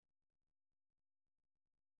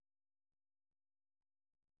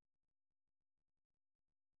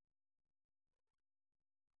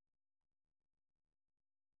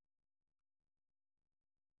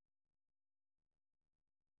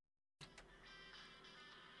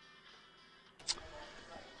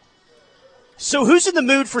So who's in the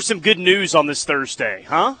mood for some good news on this Thursday,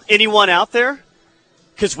 huh? Anyone out there?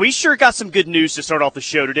 Because we sure got some good news to start off the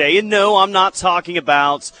show today. And no, I'm not talking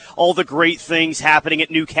about all the great things happening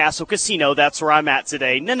at Newcastle Casino. That's where I'm at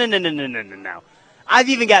today. No. I've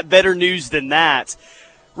even got better news than that.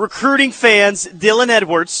 Recruiting fans, Dylan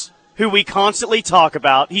Edwards, who we constantly talk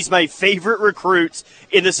about. He's my favorite recruit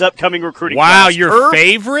in this upcoming recruiting class. Wow, your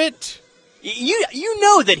favorite? You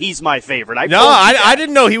know that he's my favorite. I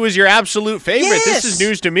didn't know he was your absolute favorite. Yes. This is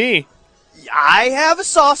news to me. I have a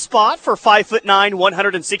soft spot for 5'9",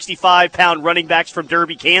 165-pound running backs from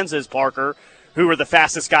Derby, Kansas, Parker, who are the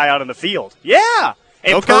fastest guy out on the field. Yeah.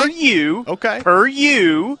 And okay. per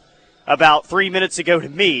you, about 3 minutes ago to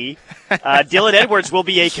me, Dylan Edwards will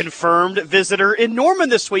be a confirmed visitor in Norman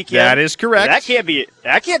this weekend. That is correct. That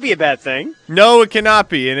can't be a bad thing. No, it cannot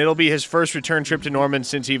be, and it'll be his first return trip to Norman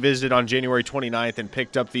since he visited on January 29th and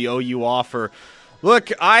picked up the OU offer. Look,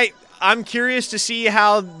 I'm curious to see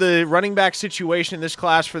how the running back situation in this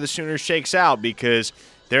class for the Sooners shakes out because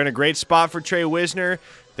they're in a great spot for Trey Wisner.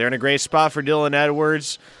 They're in a great spot for Dylan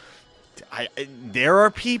Edwards. There are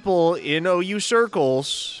people in OU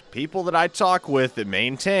circles, people that I talk with that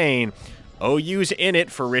maintain OU's in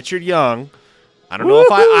it for Richard Young. I don't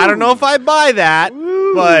know if I buy that,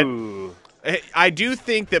 but I do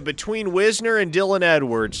think that between Wisner and Dylan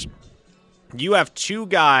Edwards, you have two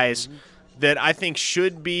guys that I think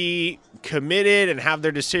should be committed and have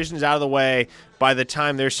their decisions out of the way by the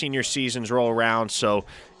time their senior seasons roll around. So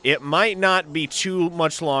it might not be too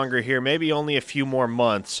much longer here, maybe only a few more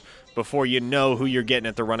months before you know who you're getting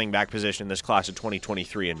at the running back position in this class of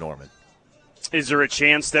 2023 in Norman. Is there a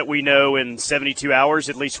chance that we know in 72 hours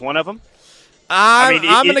at least one of them?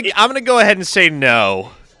 I'm gonna go ahead and say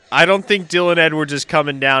no. I don't think Dylan Edwards is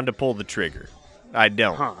coming down to pull the trigger. I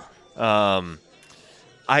don't.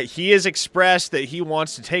 He has expressed that he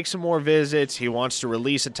wants to take some more visits. He wants to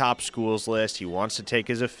release a top schools list. He wants to take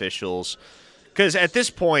his officials. Because at this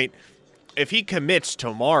point, if he commits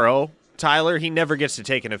tomorrow, Tyler, he never gets to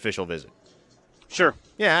take an official visit. Sure.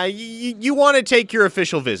 Yeah, you want to take your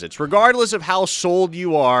official visits, regardless of how sold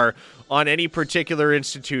you are on any particular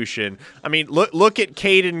institution. I mean, look at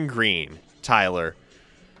Caden Green, Tyler.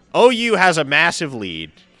 OU has a massive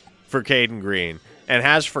lead for Caden Green and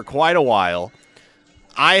has for quite a while.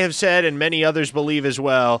 I have said, and many others believe as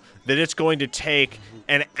well, that it's going to take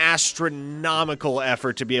an astronomical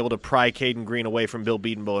effort to be able to pry Caden Green away from Bill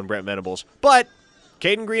Bedenbaugh and Brent Venables. But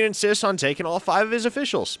Caden Green insists on taking all 5 of his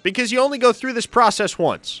officials because you only go through this process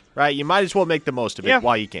once, right? You might as well make the most of it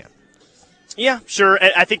while you can. Yeah, sure.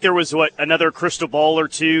 I think there was, another crystal ball or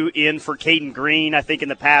two in for Caden Green, I think, in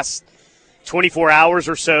the past 24 hours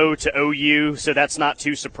or so to OU, so that's not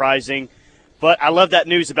too surprising. But I love that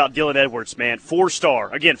news about Dylan Edwards, man.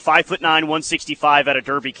 4-star. Again, 5'9", 165 out of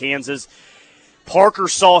Derby, Kansas. Parker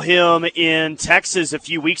saw him in Texas a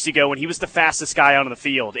few weeks ago, and he was the fastest guy out on the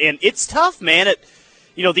field. And it's tough, man, at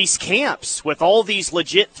these camps with all these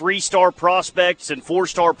legit 3-star prospects and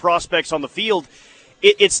 4-star prospects on the field.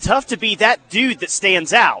 It's tough to be that dude that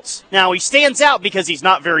stands out. Now, he stands out because he's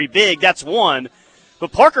not very big. That's one.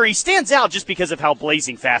 But Parker, he stands out just because of how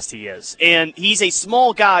blazing fast he is. And he's a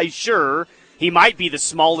small guy, sure. He might be the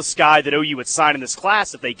smallest guy that OU would sign in this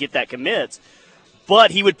class if they get that commit.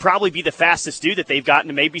 But he would probably be the fastest dude that they've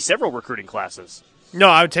gotten in maybe several recruiting classes. No,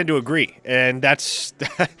 I would tend to agree. And that's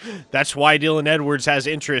why Dylan Edwards has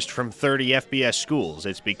interest from 30 FBS schools.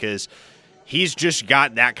 It's because he's just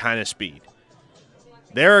got that kind of speed.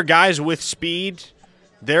 There are guys with speed.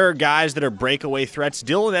 There are guys that are breakaway threats.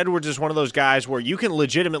 Dylan Edwards is one of those guys where you can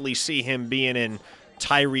legitimately see him being in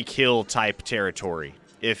Tyreek Hill type territory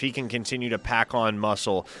if he can continue to pack on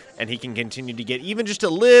muscle and he can continue to get even just a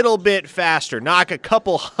little bit faster, knock a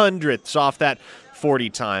couple hundredths off that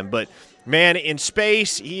 40 time. But, man, in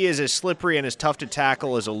space, he is as slippery and as tough to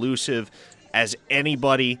tackle, as elusive as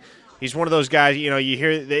anybody. He's one of those guys, you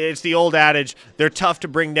hear it's the old adage, they're tough to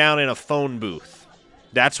bring down in a phone booth.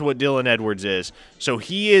 That's what Dylan Edwards is. So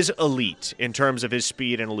he is elite in terms of his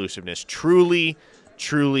speed and elusiveness. Truly,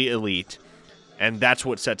 truly elite. And that's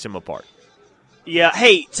what sets him apart. Yeah.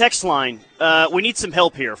 Hey, text line. We need some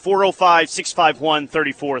help here.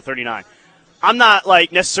 405-651-3439. I'm not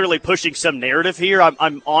necessarily pushing some narrative here.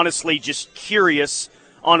 I'm honestly just curious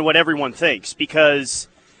on what everyone thinks because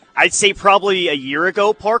I'd say probably a year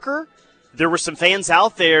ago, Parker, there were some fans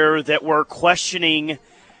out there that were questioning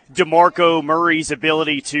DeMarco Murray's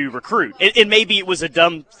ability to recruit. And maybe it was a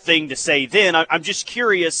dumb thing to say then. I'm just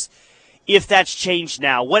curious if that's changed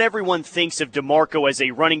now. What everyone thinks of DeMarco as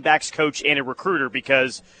a running backs coach and a recruiter,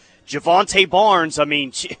 because Javonte Barnes, I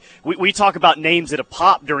mean, we talk about names that have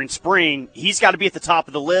popped during spring. He's got to be at the top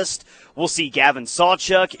of the list. We'll see Gavin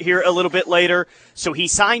Sawchuk here a little bit later. So he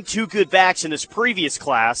signed 2 good backs in this previous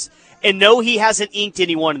class. And no, he hasn't inked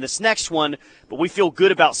anyone in this next one, but we feel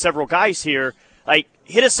good about several guys here. Like,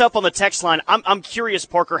 hit us up on the text line. I'm curious,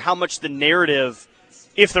 Parker, how much the narrative,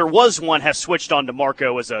 if there was one, has switched on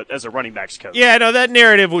DeMarco as a running backs coach. Yeah, no, that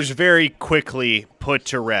narrative was very quickly put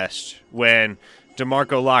to rest when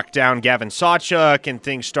DeMarco locked down Gavin Sawchuk and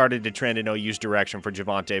things started to trend in OU's direction for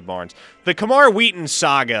Javonte Barnes. The Kamar Wheaton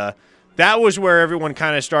saga, that was where everyone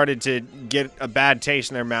kind of started to get a bad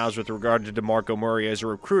taste in their mouths with regard to DeMarco Murray as a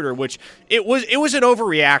recruiter, which it was an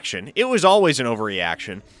overreaction. It was always an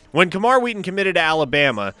overreaction. When Kamar Wheaton committed to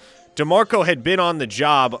Alabama, DeMarco had been on the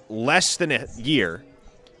job less than a year.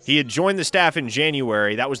 He had joined the staff in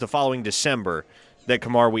January. That was the following December that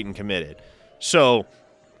Kamar Wheaton committed. So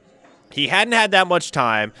he hadn't had that much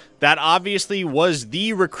time. That obviously was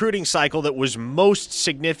the recruiting cycle that was most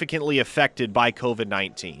significantly affected by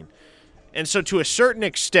COVID-19. And so to a certain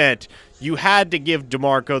extent, you had to give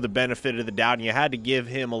DeMarco the benefit of the doubt, and you had to give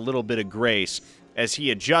him a little bit of grace as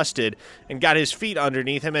he adjusted and got his feet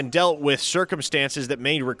underneath him and dealt with circumstances that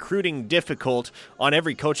made recruiting difficult on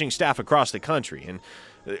every coaching staff across the country. And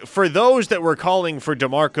for those that were calling for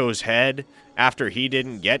DeMarco's head after he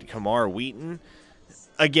didn't get Kamar Wheaton,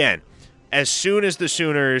 again, as soon as the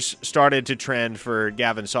Sooners started to trend for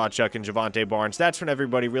Gavin Sawchuk and Javonte Barnes, that's when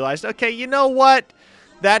everybody realized, okay, you know what?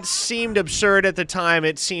 That seemed absurd at the time.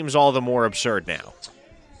 It seems all the more absurd now.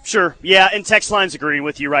 Sure, yeah, and text line's agreeing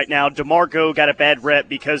with you right now. DeMarco got a bad rep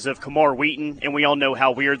because of Kamar Wheaton, and we all know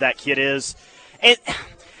how weird that kid is. And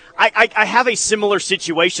I have a similar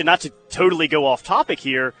situation, not to totally go off topic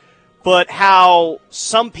here, but how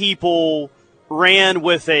some people ran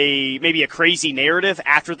with maybe a crazy narrative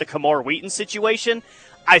after the Kamar Wheaton situation.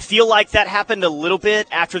 I feel like that happened a little bit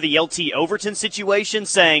after the LT Overton situation,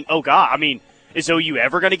 saying, oh, God, I mean, is OU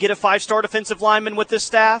ever going to get a 5-star defensive lineman with this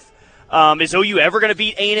staff? Is OU ever going to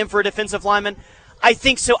beat A&M for a defensive lineman? I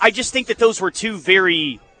think so. I just think that those were 2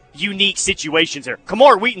 very unique situations there.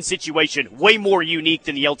 Kamar Wheaton's situation, way more unique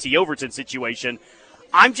than the LT Overton situation.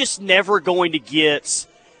 I'm just never going to get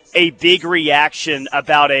a big reaction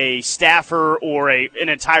about a staffer or an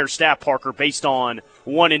entire staff, Parker, based on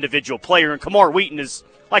one individual player. And Kamar Wheaton is,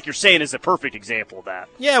 like you're saying, is a perfect example of that.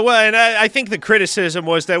 Yeah, well, and I think the criticism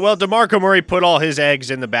was that, well, DeMarco Murray put all his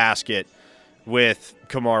eggs in the basket with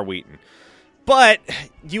Kamar Wheaton. But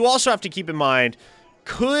you also have to keep in mind,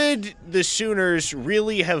 could the Sooners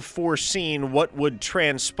really have foreseen what would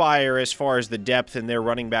transpire as far as the depth in their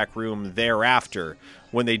running back room thereafter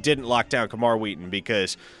when they didn't lock down Kamar Wheaton?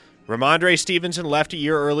 Because Ramondre Stevenson left a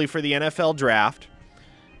year early for the NFL draft.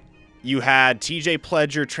 You had TJ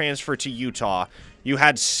Pledger transfer to Utah. You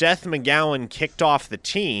had Seth McGowan kicked off the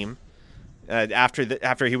team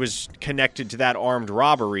after he was connected to that armed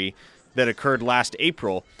robbery that occurred last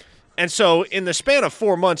April. And so in the span of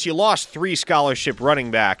 4 months, you lost 3 scholarship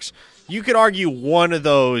running backs. You could argue one of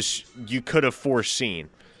those you could have foreseen.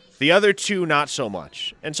 The other 2, not so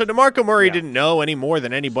much. And so DeMarco Murray didn't know any more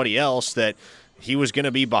than anybody else that he was going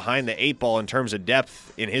to be behind the 8 ball in terms of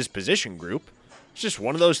depth in his position group. It's just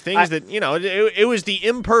one of those things that, it was the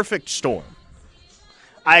imperfect storm.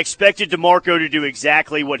 I expected DeMarco to do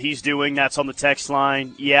exactly what he's doing. That's on the text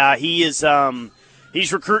line. Yeah, he is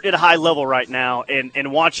he's recruiting at a high level right now,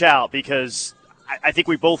 and watch out because I think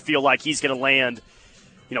we both feel like he's going to land,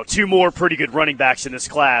 2 more pretty good running backs in this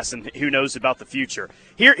class, and who knows about the future.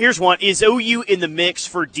 Here's one. Is OU in the mix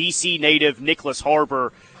for DC native Nicholas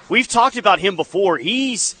Harbor? We've talked about him before.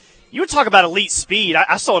 You would talk about elite speed.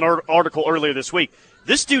 I saw an article earlier this week.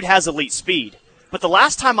 This dude has elite speed. But the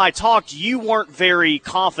last time I talked, you weren't very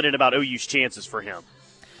confident about OU's chances for him.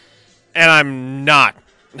 And I'm not.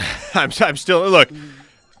 I'm still – look,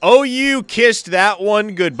 OU kissed that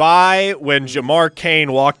one goodbye when Jamar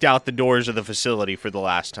Cain walked out the doors of the facility for the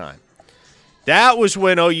last time. That was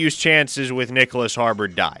when OU's chances with Nicholas Harbor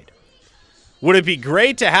died. Would it be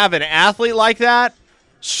great to have an athlete like that?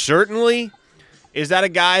 Certainly. Is that a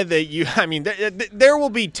guy that there will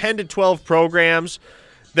be 10 to 12 programs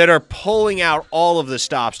that are pulling out all of the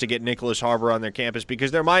stops to get Nicholas Harbor on their campus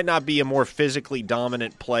because there might not be a more physically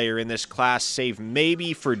dominant player in this class, save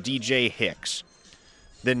maybe for DJ Hicks,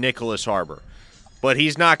 than Nicholas Harbor. But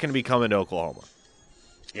he's not going to be coming to Oklahoma.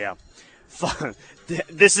 Yeah.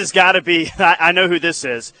 This has got to be – I know who this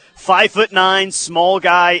is. 5'9", small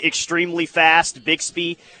guy, extremely fast,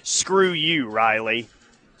 Bixby. Screw you, Riley.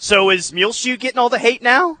 So is Muleshoe getting all the hate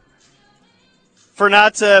now for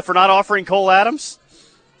not offering Cole Adams?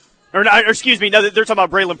 Or excuse me, no, they're talking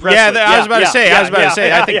about Braylon Presley. I was about to say.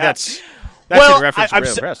 I think that's in reference to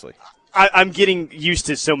Braylon Presley. I'm getting used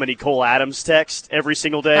to so many Cole Adams texts every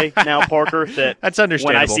single day now, Parker. That's understandable.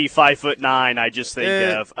 When I see 5'9", I just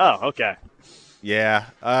think of, okay. Yeah,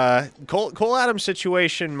 Cole Adams'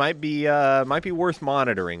 situation might be worth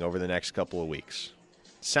monitoring over the next couple of weeks.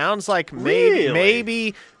 Sounds like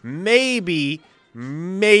maybe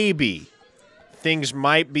things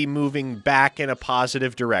might be moving back in a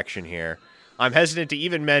positive direction here. I'm hesitant to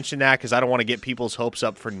even mention that because I don't want to get people's hopes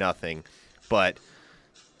up for nothing, but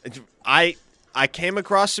I came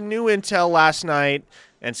across some new intel last night,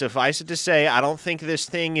 and suffice it to say, I don't think this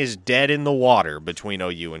thing is dead in the water between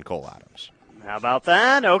OU and Cole Adams. How about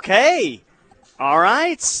that? Okay. All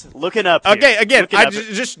right. Looking up here. Okay, again, I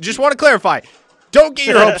just want to clarify. Don't get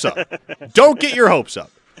your hopes up. Don't get your hopes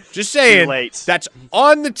up. Just saying that's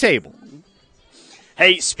on the table.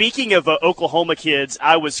 Hey, speaking of Oklahoma kids,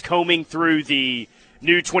 I was combing through the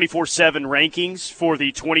new 24/7 rankings for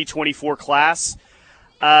the 2024 class.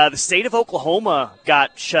 The state of Oklahoma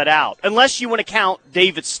got shut out. Unless you want to count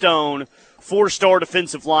David Stone, 4-star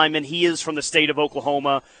defensive lineman. He is from the state of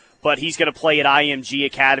Oklahoma, but he's going to play at IMG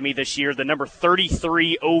Academy this year. The number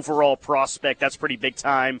 33 overall prospect. That's pretty big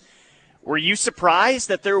time. Were you surprised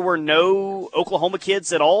that there were no Oklahoma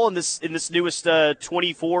kids at all in this newest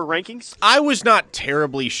 24 rankings? I was not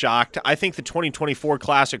terribly shocked. I think the 2024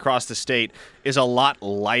 class across the state is a lot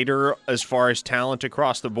lighter as far as talent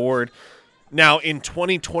across the board. Now, in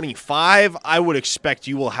 2025, I would expect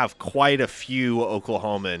you will have quite a few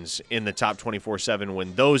Oklahomans in the top 24/7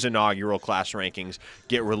 when those inaugural class rankings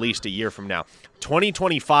get released a year from now.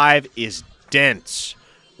 2025 is dense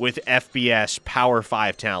with FBS Power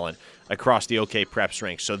 5 talent across the OK Preps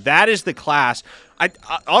ranks. So that is the class.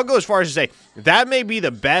 I'll go as far as to say that may be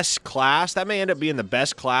the best class. That may end up being the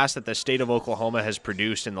best class that the state of Oklahoma has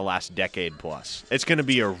produced in the last decade plus. It's going to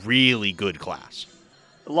be a really good class.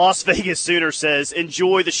 Las Vegas Sooner says,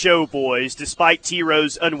 enjoy the show, boys, despite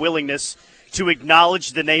T-Row's unwillingness to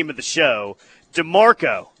acknowledge the name of the show.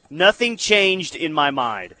 DeMarco, nothing changed in my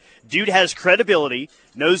mind. Dude has credibility,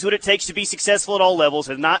 knows what it takes to be successful at all levels,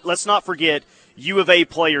 and let's not forget, U of A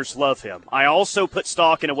players love him. I also put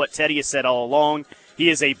stock into what Teddy has said all along. He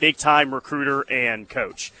is a big-time recruiter and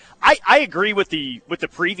coach. I agree with the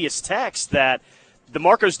previous text that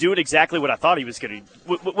DeMarco's doing exactly what I thought he was going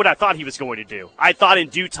to do. I thought in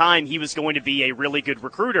due time he was going to be a really good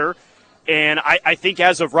recruiter, and I think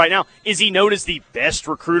as of right now, is he known as the best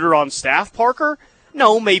recruiter on staff, Parker?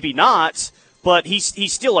 No, maybe not, but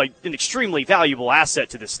he's still an extremely valuable asset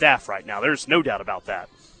to the staff right now. There's no doubt about that.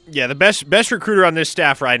 Yeah, the best recruiter on this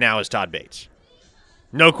staff right now is Todd Bates.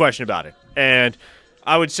 No question about it. And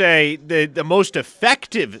I would say the most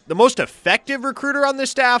effective recruiter on this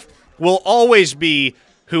staff will always be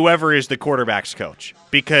whoever is the quarterback's coach,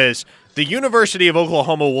 because the University of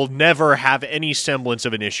Oklahoma will never have any semblance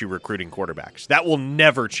of an issue recruiting quarterbacks. That will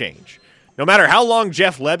never change. No matter how long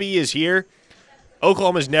Jeff Lebby is here,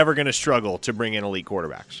 Oklahoma's never going to struggle to bring in elite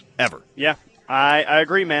quarterbacks, ever. Yeah, I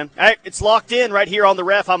agree, man. All right, it's locked in right here on the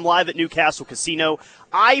Ref. I'm live at Newcastle Casino.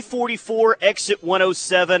 I-44, exit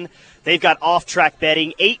 107. They've got off-track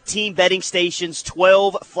betting, 18 betting stations,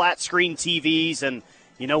 12 flat-screen TVs, and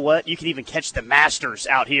you know what? You can even catch the Masters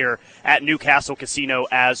out here at Newcastle Casino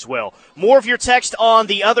as well. More of your text on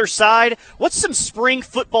the other side. What's some spring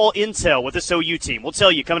football intel with this OU team? We'll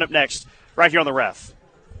tell you coming up next right here on the Ref.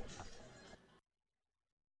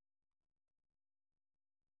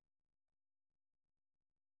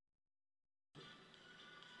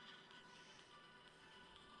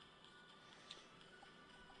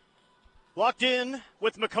 Locked in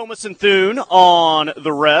with McComas and Thune on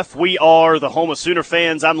the Ref. We are the home of Sooner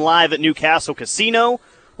fans. I'm live at Newcastle Casino,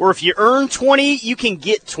 where if you earn 20, you can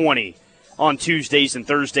get 20 on Tuesdays and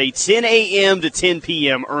Thursdays, 10 a.m. to 10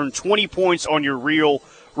 p.m. Earn 20 points on your real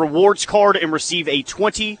rewards card and receive a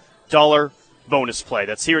 $20 bonus play.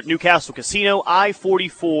 That's here at Newcastle Casino,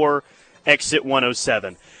 I-44, exit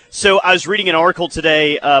 107. So I was reading an article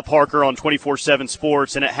today, Parker, on 24/7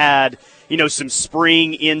 Sports, and it had some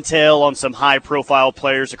spring intel on some high-profile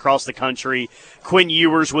players across the country. Quinn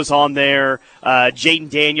Ewers was on there. Jaden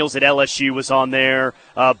Daniels at LSU was on there.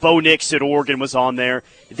 Bo Nix at Oregon was on there.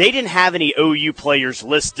 They didn't have any OU players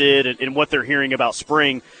listed and what they're hearing about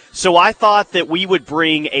spring. So I thought that we would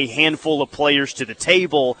bring a handful of players to the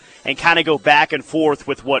table and kind of go back and forth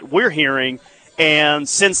with what we're hearing. And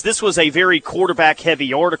since this was a very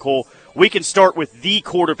quarterback-heavy article, we can start with the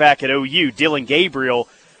quarterback at OU, Dillon Gabriel.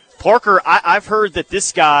 Parker, I've heard that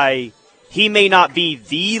this guy, he may not be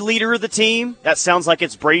the leader of the team. That sounds like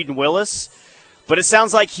it's Braden Willis. But it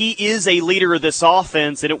sounds like he is a leader of this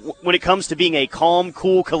offense, and when it comes to being a calm,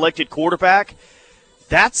 cool, collected quarterback,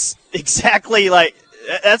 that's exactly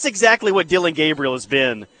what Dillon Gabriel has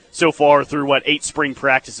been so far through, 8 spring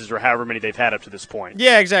practices or however many they've had up to this point.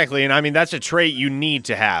 Yeah, exactly. And, I mean, that's a trait you need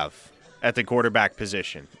to have at the quarterback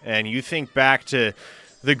position. And you think back to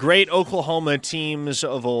the great Oklahoma teams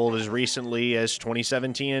of old as recently as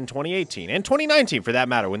 2017 and 2018, and 2019 for that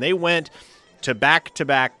matter, when they went to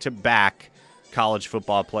back-to-back-to-back college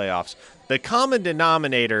football playoffs. The common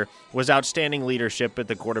denominator was outstanding leadership at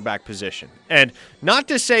the quarterback position. And not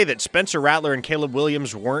to say that Spencer Rattler and Caleb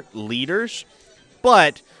Williams weren't leaders,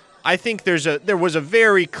 but I think there was a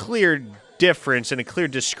very clear difference and a clear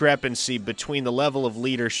discrepancy between the level of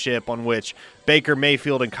leadership on which Baker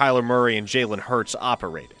Mayfield and Kyler Murray and Jalen Hurts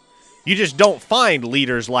operated. You just don't find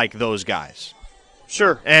leaders like those guys.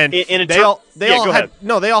 Sure. And they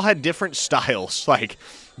all had different styles. Like,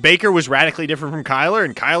 Baker was radically different from Kyler,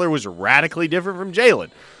 and Kyler was radically different from Jalen.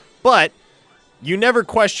 But you never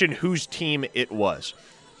question whose team it was.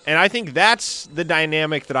 And I think that's the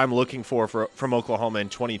dynamic that I'm looking for from Oklahoma in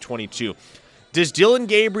 2022. Does Dillon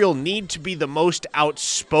Gabriel need to be the most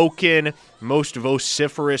outspoken, most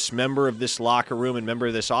vociferous member of this locker room and member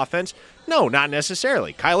of this offense? No, not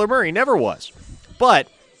necessarily. Kyler Murray never was. But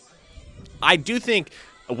I do think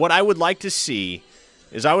what I would like to see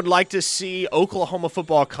is Oklahoma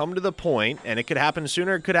football come to the point, and it could happen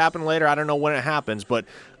sooner, it could happen later, I don't know when it happens, but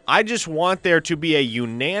I just want there to be a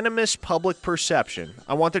unanimous public perception.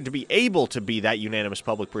 I want there to be able to be that unanimous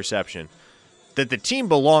public perception that the team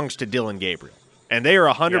belongs to Dillon Gabriel, and they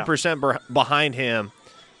are 100% behind him,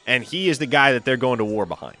 and he is the guy that they're going to war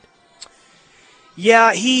behind.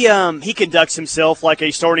 Yeah, he conducts himself like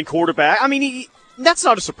a starting quarterback. I mean, that's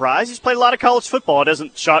not a surprise. He's played a lot of college football. It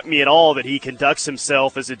doesn't shock me at all that he conducts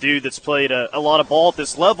himself as a dude that's played a lot of ball at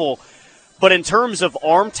this level. But in terms of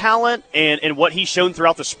arm talent and what he's shown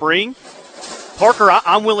throughout the spring, Parker,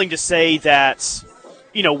 I'm willing to say that,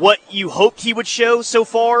 what you hoped he would show so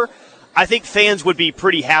far, I think fans would be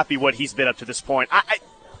pretty happy what he's been up to this point.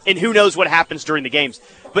 And who knows what happens during the games.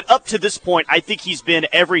 But up to this point, I think he's been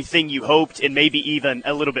everything you hoped and maybe even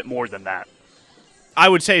a little bit more than that. I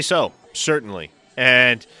would say so, certainly.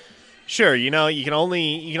 And sure, you can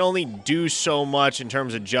only do so much in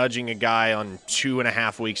terms of judging a guy on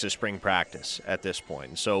 2.5 weeks of spring practice at this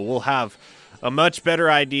point. So we'll have a much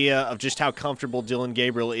better idea of just how comfortable Dillon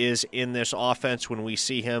Gabriel is in this offense when we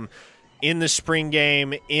see him in the spring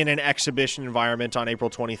game in an exhibition environment on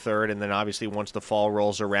April 23rd, and then obviously once the fall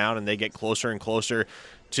rolls around and they get closer and closer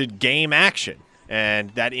to game action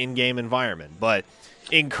and that in-game environment. But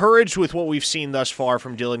encouraged with what we've seen thus far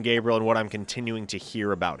from Dillon Gabriel and what I'm continuing to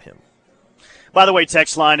hear about him. By the way,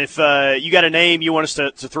 text line, if you got a name you want us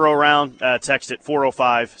to throw around, text it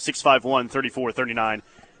 405-651-3439,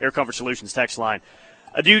 Air Comfort Solutions text line.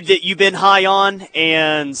 A dude that you've been high on,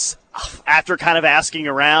 and after kind of asking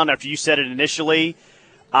around, after you said it initially,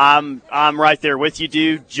 I'm right there with you,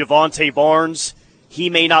 dude. Javonte Barnes, he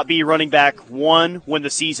may not be running back 1 when the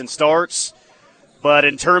season starts, but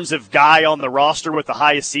in terms of guy on the roster with the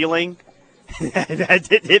highest ceiling,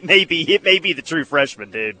 it may be the true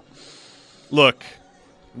freshman, dude. Look,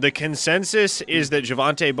 the consensus is that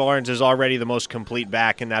Javonte Barnes is already the most complete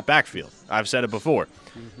back in that backfield. I've said it before.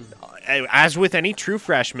 As with any true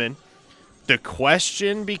freshman, the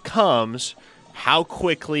question becomes how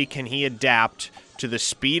quickly can he adapt to the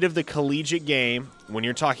speed of the collegiate game when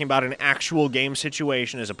you're talking about an actual game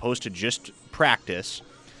situation as opposed to just practice,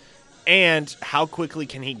 and how quickly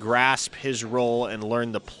can he grasp his role and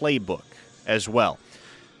learn the playbook as well.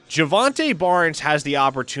 Javonte Barnes has the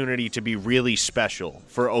opportunity to be really special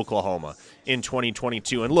for Oklahoma in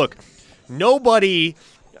 2022. And look, I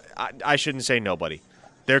shouldn't say nobody.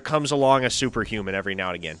 There comes along a superhuman every now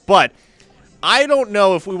and again. But I don't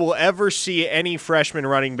know if we will ever see any freshman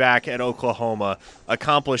running back at Oklahoma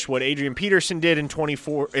accomplish what Adrian Peterson did in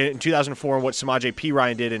 2004 and what Samaje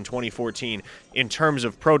Perine did in 2014 in terms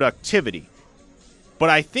of productivity. But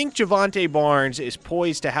I think Javonte Barnes is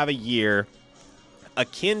poised to have a year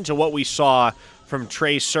akin to what we saw from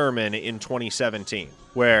Trey Sermon in 2017,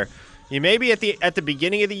 where you maybe at the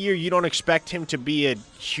beginning of the year you don't expect him to be a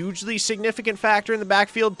hugely significant factor in the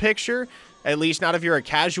backfield picture, at least not if you're a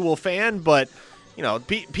casual fan, but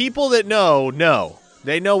people that know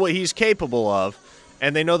they know what he's capable of,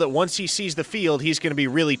 and they know that once he sees the field, he's going to be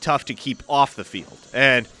really tough to keep off the field.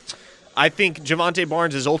 And I think Javonte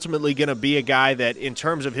Barnes is ultimately going to be a guy that, in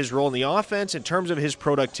terms of his role in the offense, in terms of his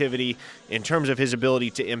productivity, in terms of his ability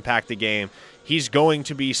to impact the game, he's going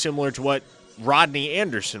to be similar to what Rodney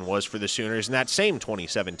Anderson was for the Sooners in that same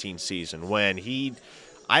 2017 season, when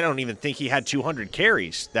I don't even think he had 200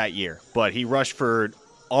 carries that year, but he rushed for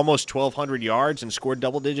almost 1,200 yards and scored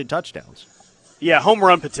double-digit touchdowns. Yeah, home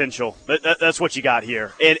run potential. That's what you got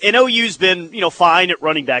here. And OU's been, fine at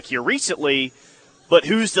running back here recently, but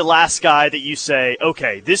who's the last guy that you say,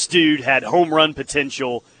 okay, this dude had home run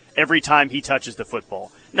potential every time he touches the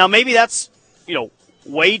football? Now, maybe that's,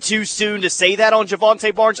 way too soon to say that on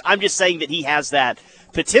Javonte Barnes. I'm just saying that he has that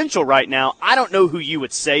potential right now. I don't know who you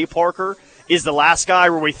would say, Parker, is the last guy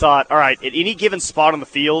where we thought, all right, at any given spot on the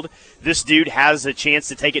field, this dude has a chance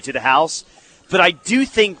to take it to the house. But I do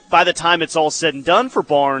think by the time it's all said and done for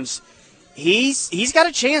Barnes, he's got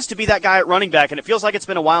a chance to be that guy at running back, and it feels like it's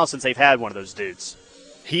been a while since they've had one of those dudes.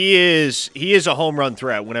 He is a home run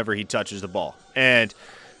threat whenever he touches the ball. And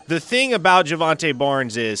the thing about Javonte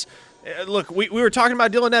Barnes is, look, we were talking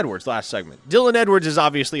about Dylan Edwards last segment. Dylan Edwards is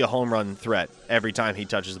obviously a home run threat every time he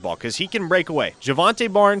touches the ball because he can break away.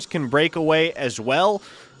 Javonte Barnes can break away as well,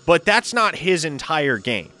 but that's not his entire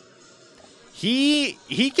game. He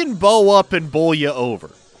can bow up and bowl you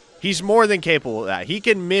over. He's more than capable of that. He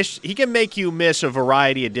can make you miss a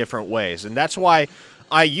variety of different ways, and that's why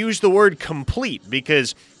I use the word complete,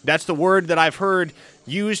 because that's the word that I've heard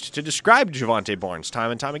used to describe Javonte Barnes time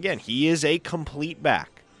and time again. He is a complete back.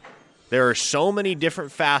 There are so many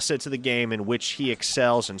different facets of the game in which he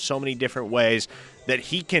excels in so many different ways that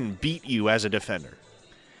he can beat you as a defender.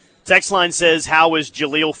 Text line says, how is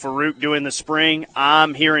Jalil Farouk doing this spring?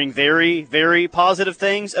 I'm hearing very, very positive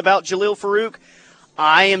things about Jalil Farouk.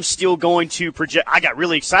 I am still going to project. I got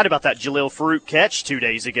really excited about that Jalil Farouk catch 2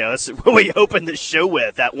 days ago. That's what we opened the show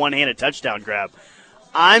with, that one-handed touchdown grab.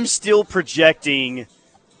 I'm still projecting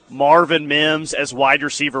Marvin Mims as wide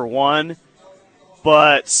receiver 1.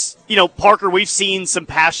 But, Parker, we've seen some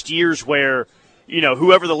past years where,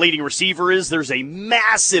 whoever the leading receiver is, there's a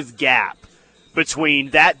massive gap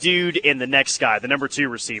between that dude and the next guy, the number 2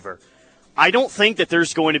 receiver. I don't think that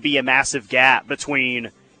there's going to be a massive gap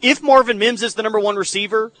between, if Marvin Mims is the number 1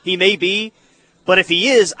 receiver, he may be, but if he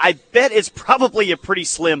is, I bet it's probably a pretty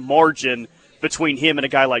slim margin between him and a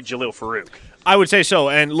guy like Jalil Farouk. I would say so.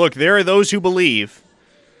 And look, there are those who believe,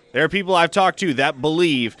 there are people I've talked to that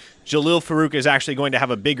believe Jalil Farouk is actually going to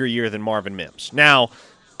have a bigger year than Marvin Mims. Now,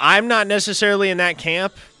 I'm not necessarily in that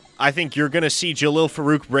camp. I think you're going to see Jalil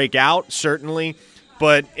Farouk break out, certainly.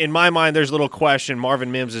 But in my mind, there's little question.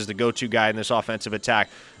 Marvin Mims is the go-to guy in this offensive attack.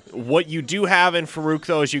 What you do have in Farouk,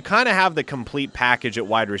 though, is you kind of have the complete package at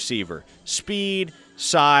wide receiver. Speed,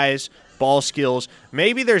 size, ball skills.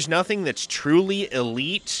 Maybe there's nothing that's truly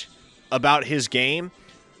elite about his game,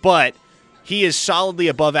 but he is solidly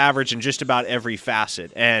above average in just about every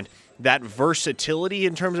facet. And that versatility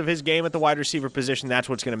in terms of his game at the wide receiver position, that's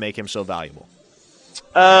what's going to make him so valuable.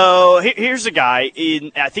 Oh, here's a guy.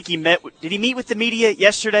 I think did he meet with the media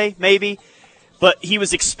yesterday, maybe? But he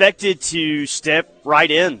was expected to step right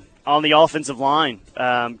in on the offensive line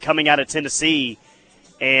coming out of Tennessee.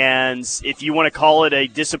 And if you want to call it a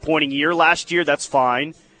disappointing year last year, that's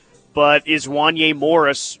fine. But is Wanya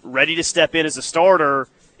Morris ready to step in as a starter?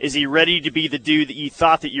 Is he ready to be the dude that you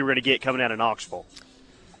thought that you were going to get coming out of Knoxville?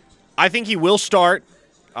 I think he will start.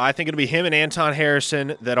 I think it'll be him and Anton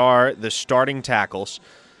Harrison that are the starting tackles.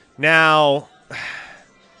 Now,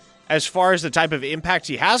 as far as the type of impact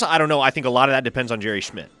he has, I don't know. I think a lot of that depends on Jerry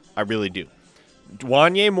Schmidt. I really do.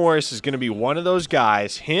 Wanya Morris is going to be one of those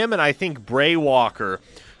guys. Him and I think Bray Walker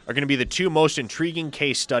are going to be the 2 most intriguing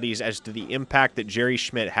case studies as to the impact that Jerry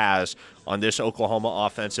Schmidt has on this Oklahoma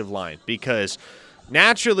offensive line, because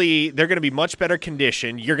naturally, they're going to be much better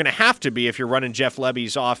conditioned. You're going to have to be if you're running Jeff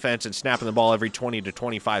Lebby's offense and snapping the ball every 20 to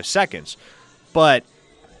 25 seconds. But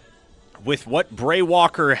with what Bray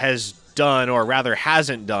Walker has done, or rather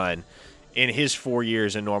hasn't done, in his 4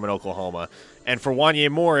 years in Norman, Oklahoma, and for Wanya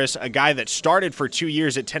Morris, a guy that started for 2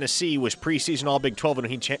 years at Tennessee, was preseason All-Big 12 when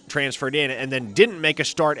he transferred in, and then didn't make a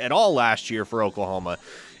start at all last year for Oklahoma,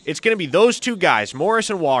 it's going to be those 2 guys, Morris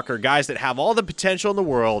and Walker, guys that have all the potential in the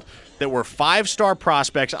world, that were 5-star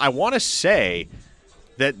prospects. I want to say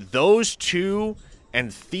that those 2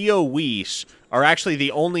 and Theo Weiss are actually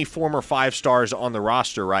the only former 5-stars on the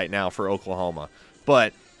roster right now for Oklahoma.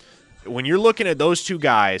 But when you're looking at those 2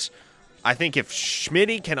 guys, I think if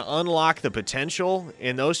Schmitty can unlock the potential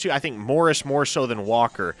in those 2, I think Morris more so than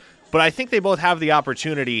Walker. But I think they both have the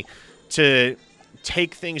opportunity to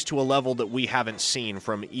take things to a level that we haven't seen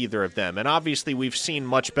from either of them. And obviously we've seen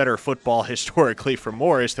much better football historically from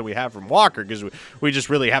Morris than we have from Walker, because we just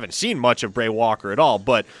really haven't seen much of Bray Walker at all.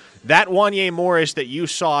 But that Wanya Morris that you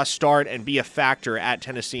saw start and be a factor at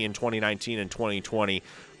Tennessee in 2019 and 2020,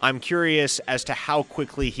 I'm curious as to how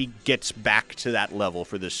quickly he gets back to that level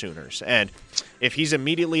for the Sooners. And if he's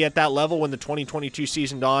immediately at that level when the 2022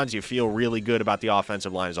 season dawns, you feel really good about the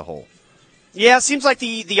offensive line as a whole. Yeah, it seems like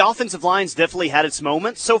the offensive line's definitely had its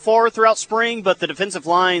moments so far throughout spring, but the defensive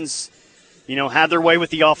lines, had their way with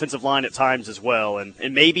the offensive line at times as well.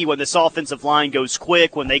 And maybe when this offensive line goes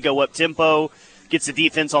quick, when they go up tempo, gets the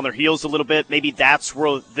defense on their heels a little bit, maybe that's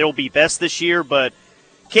where they'll be best this year, but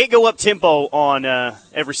can't go up tempo on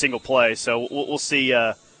every single play. So we'll see.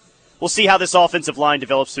 We'll see how this offensive line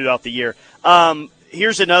develops throughout the year.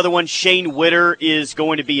 Here's another one. Shane Witter is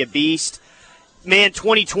going to be a beast. Man,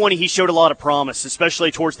 2020, he showed a lot of promise, especially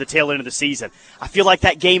towards the tail end of the season. I feel like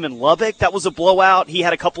that game in Lubbock, that was a blowout. He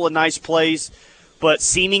had a couple of nice plays, but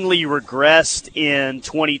seemingly regressed in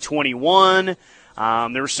 2021.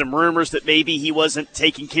 There were some rumors that maybe he wasn't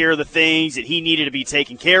taking care of the things that he needed to be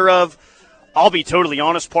taken care of. I'll be totally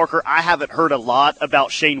honest, Parker, I haven't heard a lot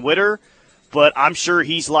about Shane Witter, but I'm sure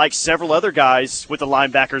he's like several other guys with the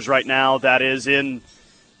linebackers right now that is in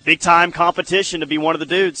big-time competition to be one of the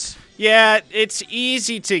dudes. Yeah, it's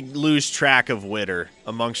easy to lose track of Witter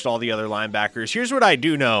amongst all the other linebackers. Here's what I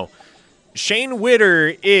do know. Shane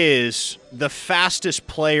Witter is the fastest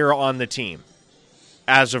player on the team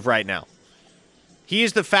as of right now. He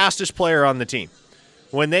is the fastest player on the team.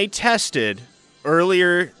 When they tested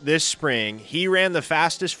earlier this spring, he ran the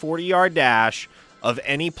fastest 40-yard dash of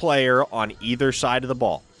any player on either side of the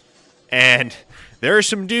ball. And there are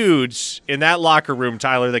some dudes in that locker room,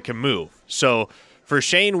 Tyler, that can move. So for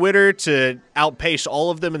Shane Witter to outpace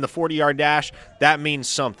all of them in the 40-yard dash, that means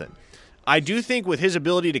something. I do think with his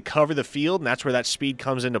ability to cover the field, and that's where that speed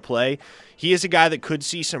comes into play, he is a guy that could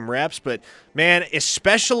see some reps. But, man,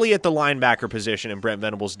 especially at the linebacker position in Brent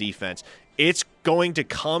Venables' defense, it's going to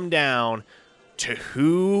come down to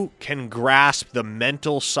who can grasp the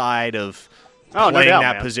mental side of playing no doubt,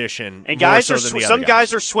 that man. position. And guys more are so than the some other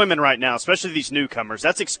guys are swimming right now, especially these newcomers.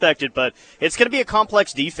 That's expected, but it's going to be a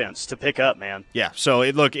complex defense to pick up, man. Yeah, so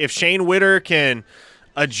look, if Shane Witter can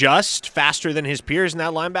adjust faster than his peers in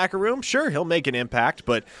that linebacker room, sure, he'll make an impact.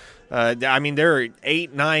 But, there are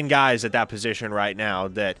 8-9 guys at that position right now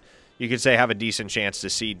that you could say have a decent chance to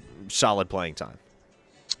see solid playing time.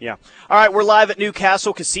 Yeah. All right, we're live at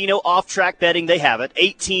Newcastle Casino. Off-track betting, they have it.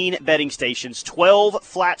 18 betting stations, 12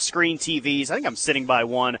 flat-screen TVs. I think I'm sitting by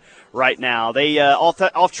one right now. They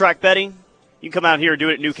off-track betting, you can come out here and do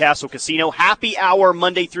it at Newcastle Casino. Happy hour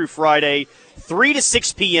Monday through Friday, 3 to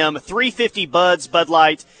 6 p.m., $3.50 Buds, Bud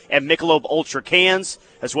Light, and Michelob Ultra cans,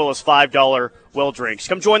 as well as $5 well drinks.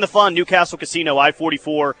 Come join the fun, Newcastle Casino,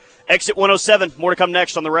 I-44, exit 107. More to come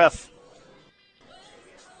next on The Ref.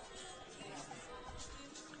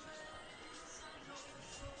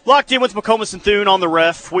 Locked in with McComas and Thune on The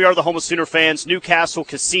Ref. We are the home of Sooner fans. Newcastle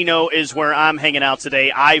Casino is where I'm hanging out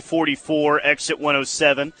today. I-44, exit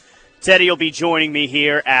 107. Teddy will be joining me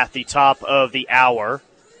here at the top of the hour.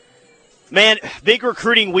 Man, big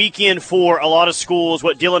recruiting weekend for a lot of schools.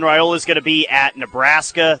 What Dylan Raiola is going to be at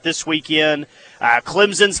Nebraska this weekend.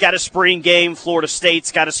 Clemson's got a spring game. Florida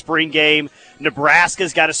State's got a spring game.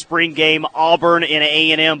 Nebraska's got a spring game. Auburn and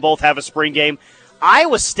A&M both have a spring game.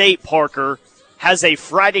 Iowa State, Parker, has a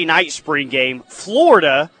Friday night spring game.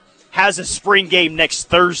 Florida has a spring game next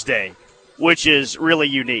Thursday, which is really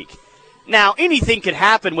unique. Now, anything could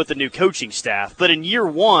happen with the new coaching staff, but in year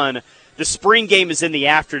one, the spring game is in the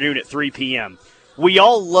afternoon at 3 p.m. We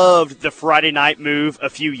all loved the Friday night move a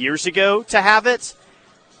few years ago to have it.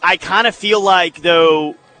 I kind of feel like,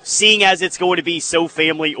 though, seeing as it's going to be so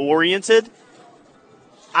family-oriented,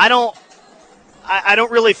 I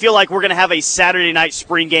don't really feel like we're going to have a Saturday night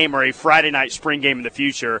spring game or a Friday night spring game in the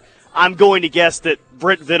future. I'm going to guess that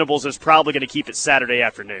Brent Venables is probably going to keep it Saturday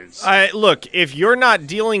afternoons. Look, if you're not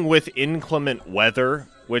dealing with inclement weather,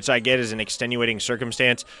 which I get is an extenuating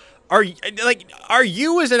circumstance, are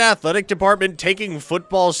you as an athletic department taking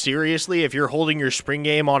football seriously if you're holding your spring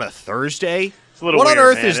game on a Thursday? It's a little what weird, on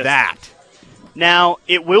earth man. is that? Now,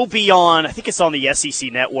 it will be on, I think it's on the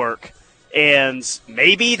SEC network. And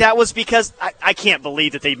maybe that was because I can't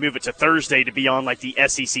believe that they move it to Thursday to be on like the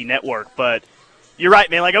SEC network. But you're right,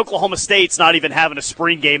 man. Like Oklahoma State's not even having a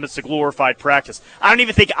spring game. It's a glorified practice. I don't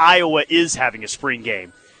even think Iowa is having a spring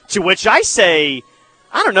game. To which I say,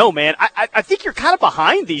 I don't know, man. I think you're kind of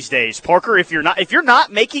behind these days, Parker. If you're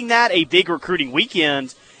not making that a big recruiting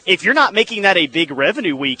weekend, if you're not making that a big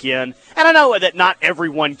revenue weekend, and I know that not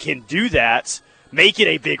everyone can do that. Make it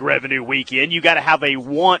a big revenue weekend. You got to have a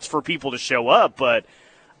want for people to show up, but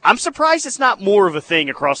I'm surprised it's not more of a thing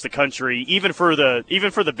across the country, even for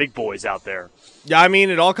the big boys out there. Yeah, I mean,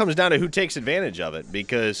 it all comes down to who takes advantage of it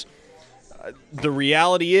because the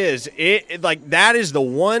reality is, that is the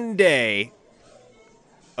one day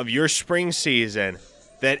of your spring season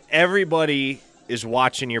that everybody is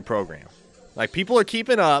watching your program. Like, people are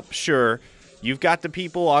keeping up, sure. You've got the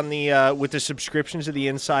people on the with the subscriptions to the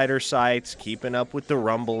insider sites, keeping up with the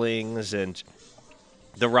rumblings and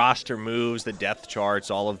the roster moves, the depth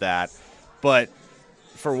charts, all of that. But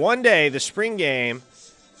for one day, the spring game,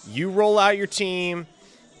 you roll out your team,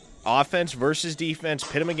 offense versus defense,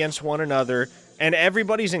 pit them against one another, and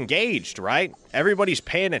everybody's engaged, right? Everybody's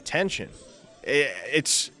paying attention.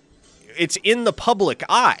 It's in the public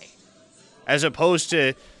eye, as opposed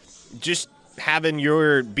to just having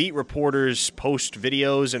your beat reporters post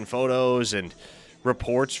videos and photos and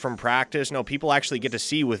reports from practice. No, people actually get to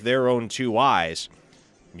see with their own two eyes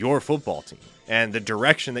your football team and the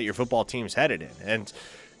direction that your football team's headed in. And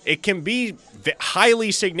it can be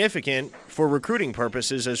highly significant for recruiting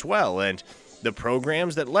purposes as well. And the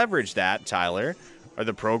programs that leverage that, Tyler, are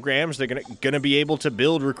the programs that are going to be able to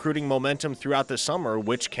build recruiting momentum throughout the summer,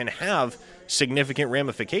 which can have significant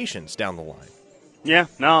ramifications down the line. Yeah,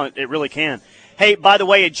 no, it really can. Hey, by the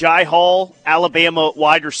way, Agiye Hall, Alabama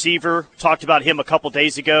wide receiver, talked about him a couple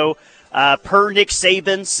days ago. Per Nick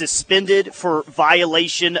Saban, suspended for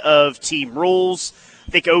violation of team rules.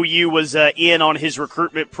 I think OU was in on his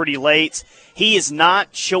recruitment pretty late. He is not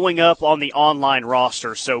showing up on the online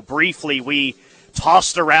roster. So briefly, we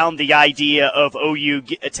tossed around the idea of OU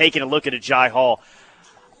taking a look at Agiye Hall.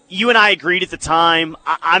 You and I agreed at the time.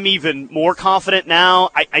 I'm even more confident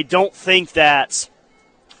now. I don't think that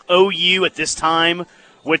OU at this time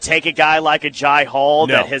would take a guy like Agiye Hall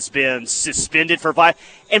that has been suspended for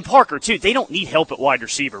and Parker too. They don't need help at wide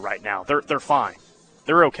receiver right now. They're fine.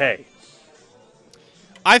 They're okay.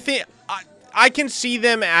 I think I can see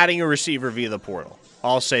them adding a receiver via the portal.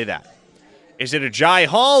 I'll say that. Is it Agiye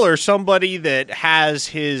Hall or somebody that has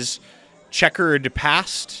his checkered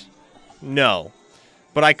past? No.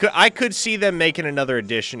 But I could see them making another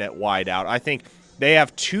addition at wideout. I think they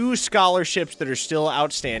have 2 scholarships that are still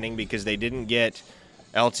outstanding because they didn't get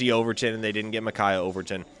LT Overton and they didn't get Micaiah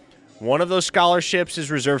Overton. One of those scholarships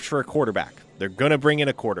is reserved for a quarterback. They're going to bring in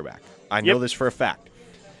a quarterback. I know this for a fact.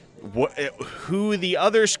 Who the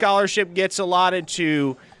other scholarship gets allotted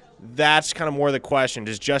to, that's kind of more the question.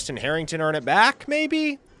 Does Justin Harrington earn it back,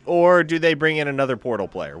 maybe? Or do they bring in another portal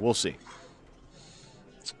player? We'll see.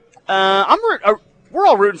 We're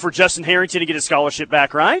all rooting for Justin Harrington to get his scholarship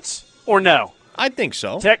back, right? Or no? I think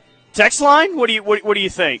so. Text line? What do you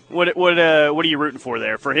think? What are you rooting for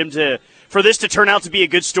there? For this to turn out to be a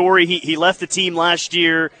good story. He left the team last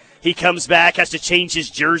year. He comes back, has to change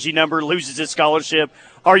his jersey number, loses his scholarship.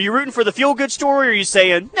 Are you rooting for the feel-good story, or are you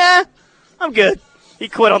saying, nah, I'm good? He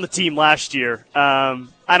quit on the team last year.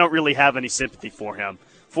 I don't really have any sympathy for him.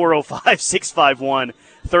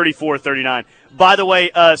 405-651-3439. By the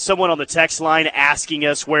way, someone on the text line asking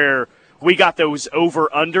us where we got those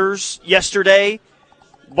over-unders yesterday.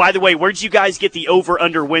 By the way, where'd you guys get the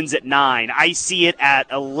over-under wins at 9? I see it at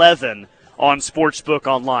 11 on Sportsbook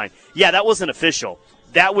Online. Yeah, that wasn't official.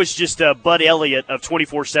 That was just Bud Elliott of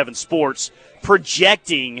 24/7 Sports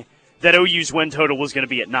projecting that OU's win total was going to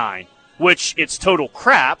be at 9, which it's total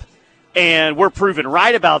crap, and we're proven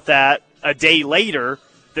right about that a day later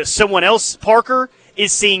that someone else, Parker,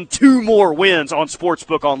 is seeing 2 more wins on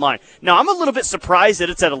Sportsbook Online. Now, I'm a little bit surprised that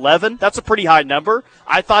it's at 11. That's a pretty high number.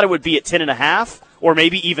 I thought it would be at 10.5 or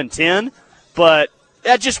maybe even 10, but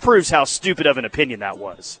that just proves how stupid of an opinion that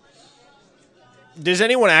was. Does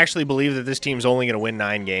anyone actually believe that this team's only going to win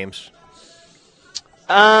 9 games?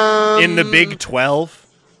 In the Big 12?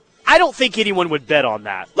 I don't think anyone would bet on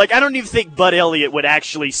that. Like, I don't even think Bud Elliott would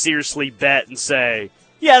actually seriously bet and say,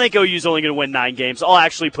 yeah, I think OU's only going to win 9 games. I'll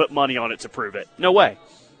actually put money on it to prove it. No way.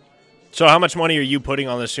 So how much money are you putting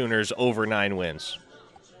on the Sooners over 9 wins?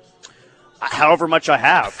 However much I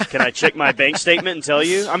have. Can I check my bank statement and tell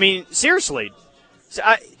you? I mean, seriously.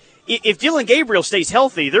 If Dylan Gabriel stays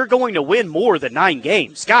healthy, they're going to win more than 9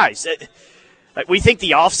 games. Guys, we think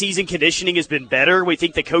the offseason conditioning has been better. We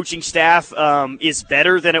think the coaching staff is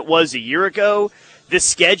better than it was a year ago. The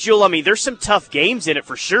schedule, I mean, there's some tough games in it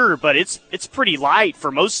for sure, but it's pretty light for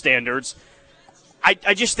most standards.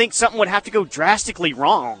 I just think something would have to go drastically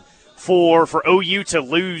wrong for OU to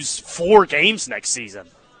lose 4 games next season.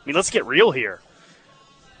 I mean, let's get real here.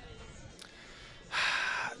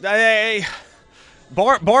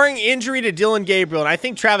 Barring injury to Dylan Gabriel, and I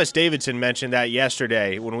think Travis Davidson mentioned that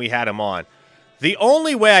yesterday when we had him on, the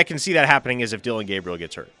only way I can see that happening is if Dylan Gabriel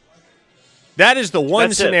gets hurt. That is the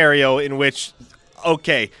one scenario in which,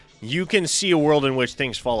 you can see a world in which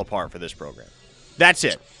things fall apart for this program. That's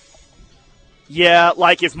it. Yeah,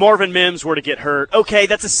 like if Marvin Mims were to get hurt, okay,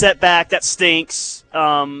 that's a setback. That stinks.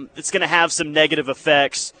 It's going to have some negative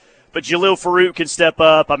effects. But Jalil Farouk can step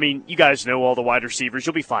up. I mean, you guys know all the wide receivers.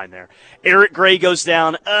 You'll be fine there. Eric Gray goes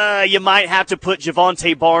down. You might have to put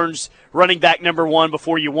Javonte Barnes running back number 1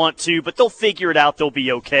 before you want to, but they'll figure it out. They'll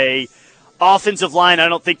be okay. Offensive line, I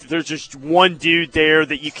don't think that there's just one dude there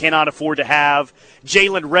that you cannot afford to have.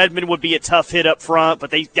 Jalen Redmond would be a tough hit up front, but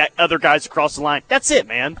they got other guys across the line. That's it,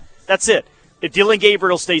 man. That's it. If Dylan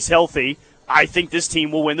Gabriel stays healthy, I think this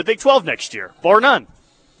team will win the Big 12 next year, bar none.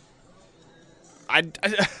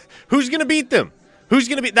 Who's going to beat them? Who's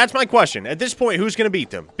going to be? That's my question. At this point, who's going to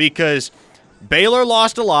beat them? Because Baylor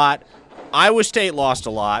lost a lot. Iowa State lost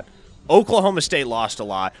a lot. Oklahoma State lost a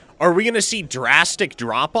lot. Are we going to see drastic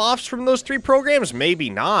drop-offs from those 3 programs?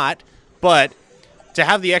 Maybe not. But to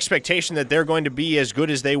have the expectation that they're going to be as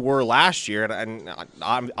good as they were last year, and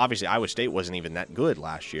obviously Iowa State wasn't even that good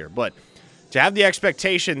last year, but to have the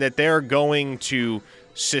expectation that they're going to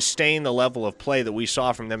sustain the level of play that we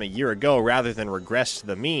saw from them a year ago rather than regress to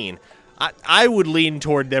the mean, I would lean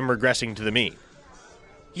toward them regressing to the mean.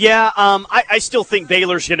 Yeah, I still think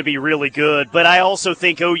Baylor's going to be really good, but I also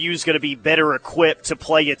think OU's going to be better equipped to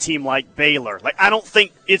play a team like Baylor. Like, I don't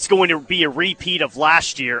think it's going to be a repeat of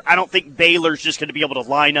last year. I don't think Baylor's just going to be able to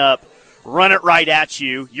line up, run it right at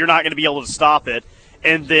you. You're not going to be able to stop it,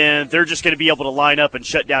 and then they're just going to be able to line up and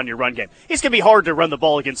shut down your run game. It's going to be hard to run the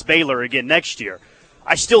ball against Baylor again next year.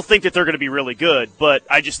 I still think that they're going to be really good, but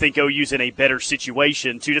I just think OU's in a better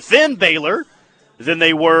situation to defend Baylor than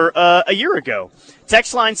they were a year ago.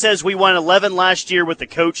 Text line says we won 11 last year with the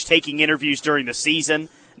coach taking interviews during the season.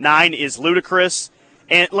 9 is ludicrous.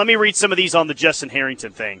 And let me read some of these on the Justin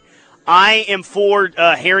Harrington thing. I am for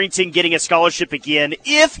Harrington getting a scholarship again.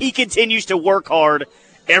 If he continues to work hard,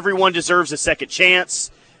 everyone deserves a second chance.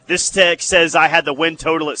 This text says I had the win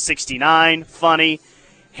total at 69. Funny.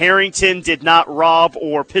 Harrington did not rob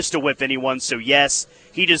or pistol whip anyone, so yes,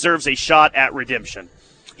 he deserves a shot at redemption.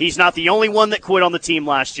 He's not the only one that quit on the team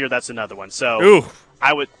last year. That's another one. So Ooh.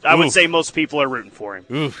 I would say most people are rooting for him.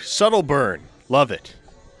 Ooh, subtle burn. Love it.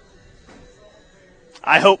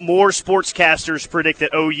 I hope more sportscasters predict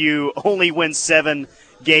that OU only wins 7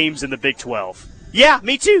 games in the Big 12. Yeah,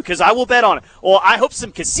 me too, because I will bet on it. Well, I hope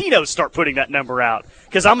some casinos start putting that number out,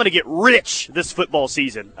 because I'm going to get rich this football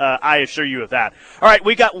season. I assure you of that. All right,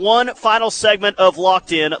 we got one final segment of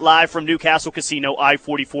Locked In, live from Newcastle Casino,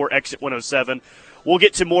 I-44, exit 107. We'll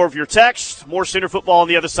get to more of your text, more Sooner football on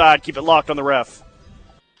the other side. Keep it locked on the Ref.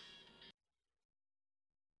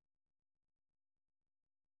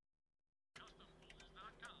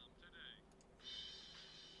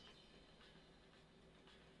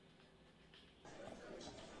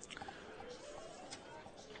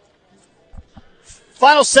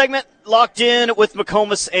 Final segment, Locked In with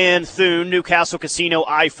McComas and Thune, Newcastle Casino,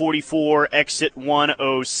 I-44, exit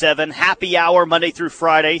 107. Happy hour, Monday through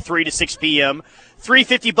Friday, 3 to 6 p.m.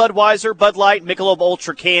 $3.50 Budweiser, Bud Light, Michelob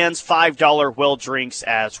Ultra cans, $5 well drinks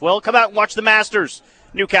as well. Come out and watch the Masters.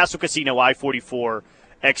 Newcastle Casino, I-44,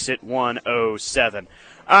 exit 107.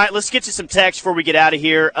 All right, let's get to some text before we get out of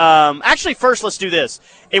here. Actually, first, let's do this,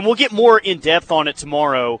 and we'll get more in-depth on it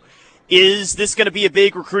tomorrow. Is this going to be a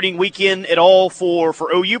big recruiting weekend at all for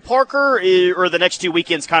OU, Parker, or the next 2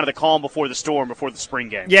 weekends kind of the calm before the storm, before the spring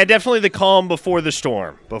game? Yeah, definitely the calm before the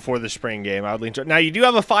storm, before the spring game. I would lean to. Now, you do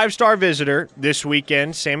have a 5-star visitor this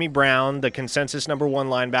weekend, Sammy Brown, the consensus number 1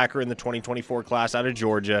 linebacker in the 2024 class out of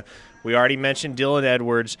Georgia. We already mentioned Dylan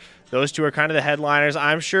Edwards. Those two are kind of the headliners.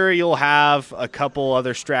 I'm sure you'll have a couple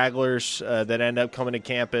other stragglers that end up coming to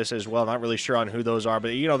campus as well. Not really sure on who those are, but,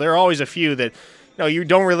 there are always a few that – you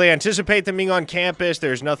don't really anticipate them being on campus.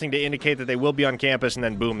 There's nothing to indicate that they will be on campus, and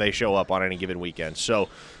then, boom, they show up on any given weekend. So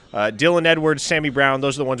Dylan Edwards, Sammy Brown,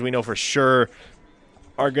 those are the ones we know for sure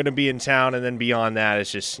are going to be in town. And then beyond that,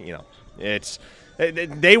 it's just,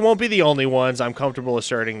 they won't be the only ones. I'm comfortable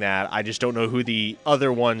asserting that. I just don't know who the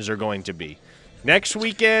other ones are going to be. Next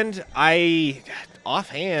weekend,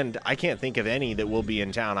 offhand, I can't think of any that will be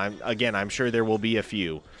in town. I'm sure there will be a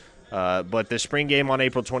few. But the spring game on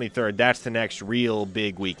April 23rd, that's the next real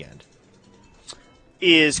big weekend.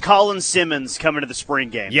 Is Colin Simmons coming to the spring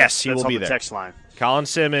game? Yes, he will be there. That's on the text line. Colin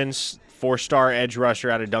Simmons, 4-star edge rusher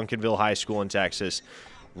out of Duncanville High School in Texas.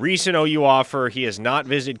 Recent OU offer. He has not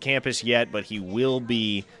visited campus yet, but he will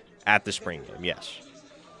be at the spring game, yes.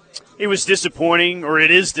 It was disappointing, or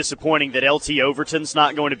it is disappointing, that LT Overton's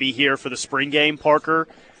not going to be here for the spring game, Parker.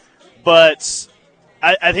 But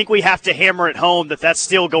I think we have to hammer it home that that's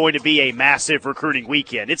still going to be a massive recruiting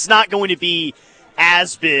weekend. It's not going to be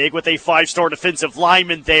as big with a 5-star defensive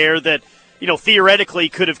lineman there that, theoretically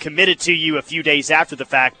could have committed to you a few days after the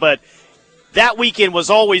fact. But that weekend was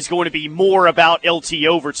always going to be more about LT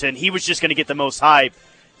Overton. He was just going to get the most hype.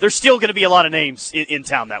 There's still going to be a lot of names in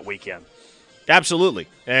town that weekend. Absolutely.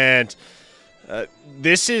 And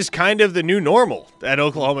this is kind of the new normal at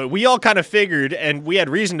Oklahoma. We all kind of figured, and we had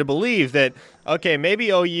reason to believe that, okay, maybe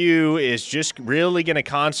OU is just really going to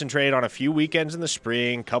concentrate on a few weekends in the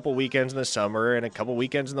spring, couple weekends in the summer, and a couple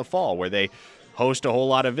weekends in the fall where they host a whole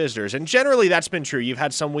lot of visitors. And generally that's been true. You've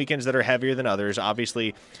had some weekends that are heavier than others.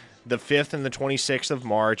 Obviously, the 5th and the 26th of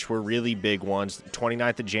March were really big ones. The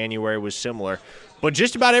 29th of January was similar. But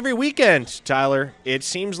just about every weekend, Tyler, it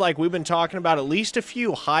seems like we've been talking about at least a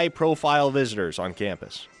few high-profile visitors on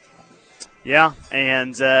campus. Yeah,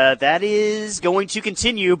 and that is going to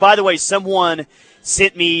continue. By the way, someone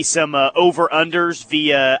sent me some over-unders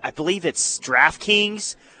via, I believe it's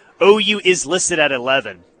DraftKings. OU is listed at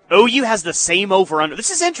 11. OU has the same over-under.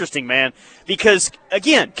 This is interesting, man, because,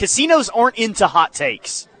 again, casinos aren't into hot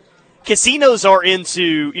takes. Casinos are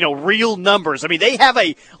into, real numbers. I mean, they have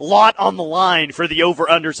a lot on the line for the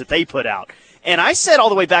over-unders that they put out. And I said all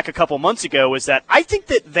the way back a couple months ago is that I think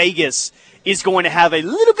that Vegas is going to have a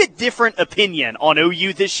little bit different opinion on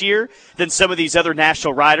OU this year than some of these other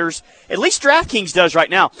national writers. At least DraftKings does right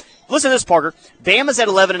now. Listen to this, Parker. Bama's at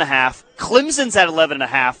 11.5. Clemson's at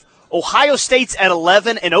 11.5. Ohio State's at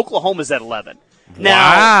 11, and Oklahoma's at 11. Wow.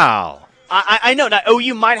 Now, I know. Now,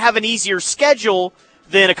 OU might have an easier schedule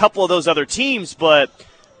than a couple of those other teams, but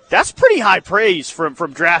that's pretty high praise from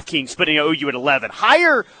DraftKings putting OU at 11.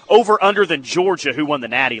 Higher over-under than Georgia, who won the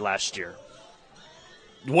Natty last year.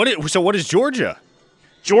 So what is Georgia?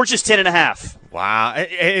 Georgia's 10.5. Wow.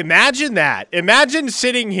 Imagine that. Imagine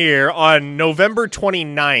sitting here on November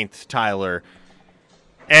 29th, Tyler,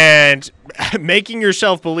 and making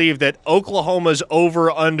yourself believe that Oklahoma's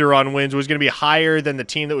over-under on wins was going to be higher than the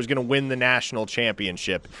team that was going to win the national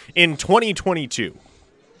championship in 2022.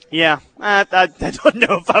 Yeah, I don't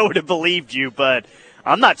know if I would have believed you, but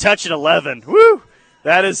I'm not touching 11. Woo!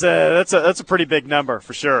 That's a pretty big number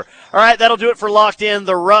for sure. All right, that'll do it for Locked In.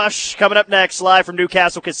 The Rush coming up next, live from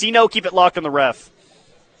Newcastle Casino. Keep it locked on the Ref.